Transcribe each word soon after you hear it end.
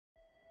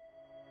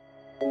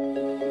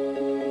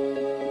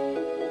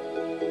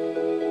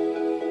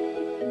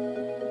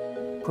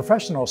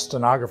Professional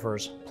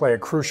stenographers play a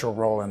crucial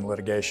role in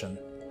litigation.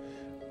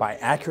 By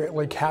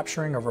accurately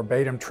capturing a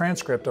verbatim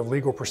transcript of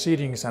legal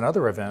proceedings and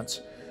other events,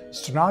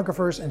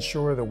 stenographers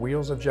ensure the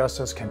wheels of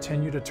justice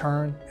continue to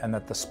turn and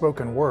that the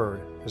spoken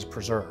word is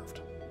preserved.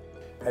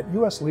 At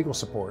U.S. Legal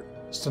Support,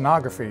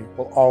 stenography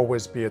will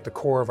always be at the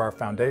core of our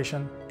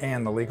foundation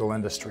and the legal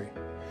industry.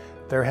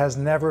 There has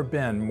never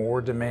been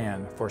more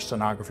demand for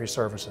stenography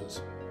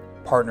services.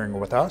 Partnering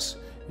with us,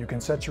 you can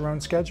set your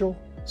own schedule,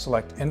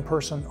 select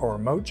in-person or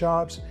remote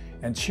jobs,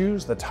 and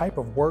choose the type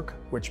of work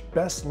which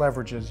best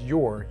leverages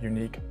your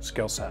unique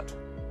skill set.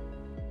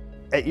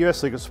 At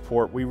U.S. Legal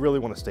Support, we really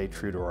want to stay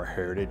true to our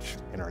heritage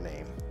and our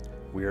name.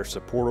 We are a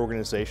support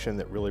organization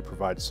that really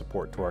provides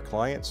support to our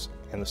clients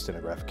and the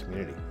stenographic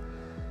community.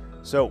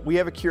 So we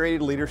have a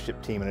curated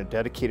leadership team and a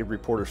dedicated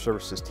reporter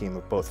services team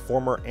of both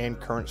former and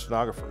current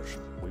stenographers.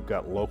 We've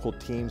got local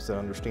teams that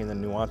understand the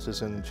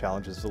nuances and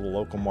challenges of the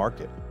local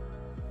market.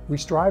 We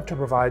strive to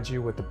provide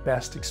you with the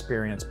best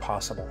experience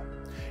possible.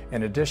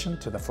 In addition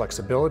to the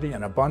flexibility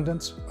and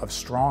abundance of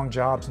strong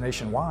jobs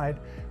nationwide,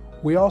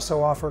 we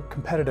also offer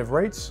competitive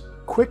rates,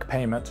 quick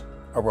payment,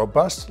 a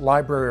robust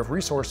library of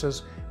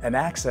resources, and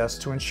access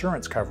to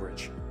insurance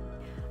coverage.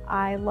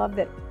 I love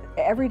that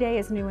every day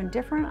is new and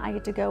different. I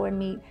get to go and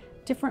meet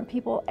different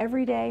people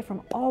every day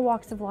from all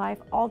walks of life,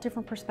 all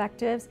different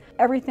perspectives,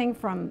 everything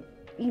from,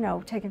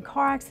 taking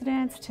car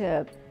accidents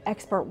to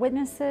expert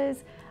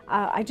witnesses.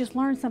 I just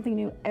learn something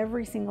new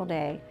every single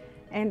day,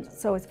 and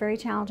so it's very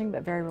challenging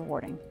but very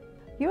rewarding.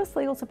 U.S.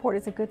 Legal Support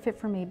is a good fit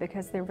for me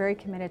because they're very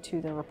committed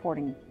to their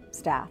reporting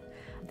staff.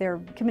 They're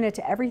committed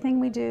to everything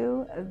we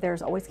do.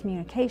 There's always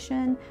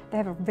communication. They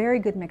have a very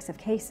good mix of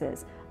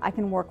cases. I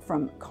can work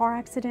from car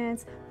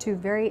accidents to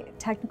very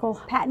technical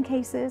patent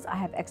cases. I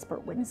have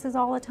expert witnesses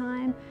all the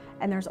time,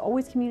 and there's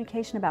always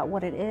communication about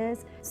what it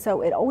is.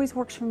 So it always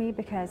works for me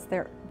because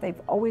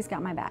they've always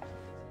got my back.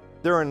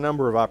 There are a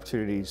number of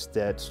opportunities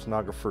that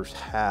stenographers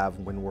have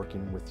when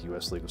working with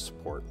U.S. Legal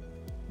Support.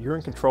 You're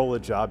in control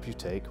of the jobs you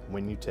take,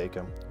 when you take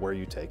them, where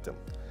you take them.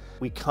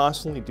 We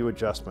constantly do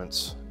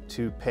adjustments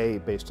to pay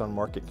based on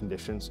market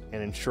conditions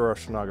and ensure our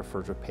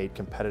stenographers are paid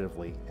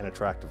competitively and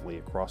attractively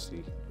across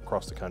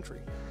the country.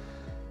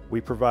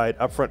 We provide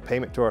upfront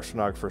payment to our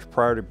stenographers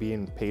prior to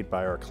being paid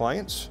by our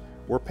clients.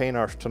 We're paying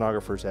our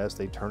stenographers as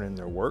they turn in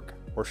their work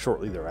or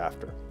shortly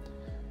thereafter.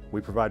 We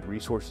provide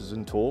resources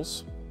and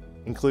tools,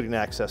 including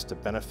access to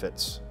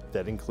benefits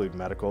that include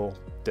medical,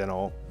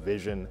 dental,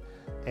 vision,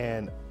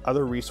 and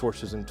other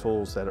resources and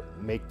tools that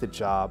make the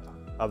job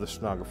of the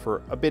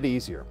stenographer a bit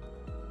easier.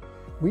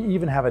 We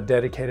even have a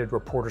dedicated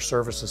reporter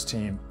services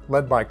team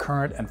led by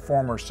current and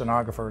former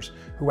stenographers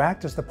who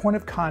act as the point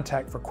of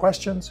contact for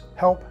questions,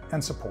 help,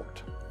 and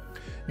support.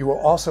 You will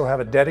also have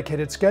a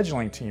dedicated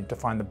scheduling team to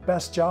find the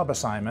best job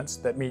assignments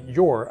that meet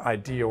your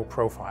ideal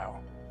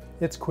profile.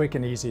 It's quick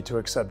and easy to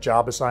accept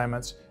job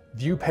assignments,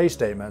 view pay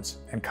statements,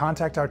 and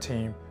contact our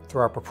team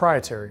through our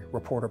proprietary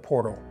reporter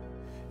portal.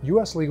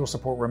 U.S. Legal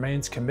Support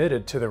remains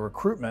committed to the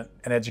recruitment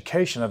and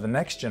education of the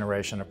next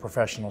generation of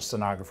professional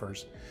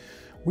stenographers.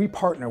 We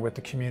partner with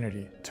the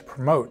community to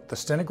promote the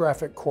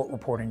stenographic court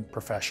reporting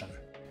profession.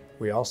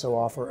 We also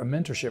offer a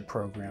mentorship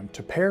program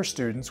to pair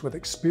students with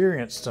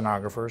experienced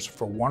stenographers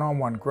for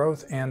one-on-one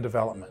growth and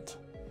development.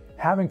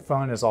 Having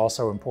fun is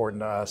also important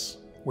to us.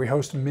 We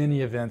host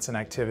many events and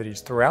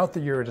activities throughout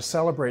the year to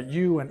celebrate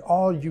you and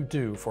all you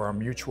do for our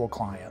mutual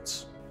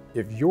clients.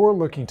 If you're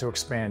looking to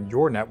expand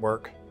your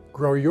network,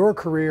 grow your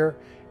career,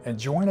 and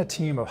join a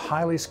team of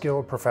highly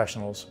skilled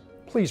professionals,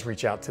 please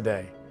reach out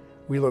today.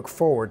 We look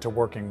forward to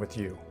working with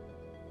you.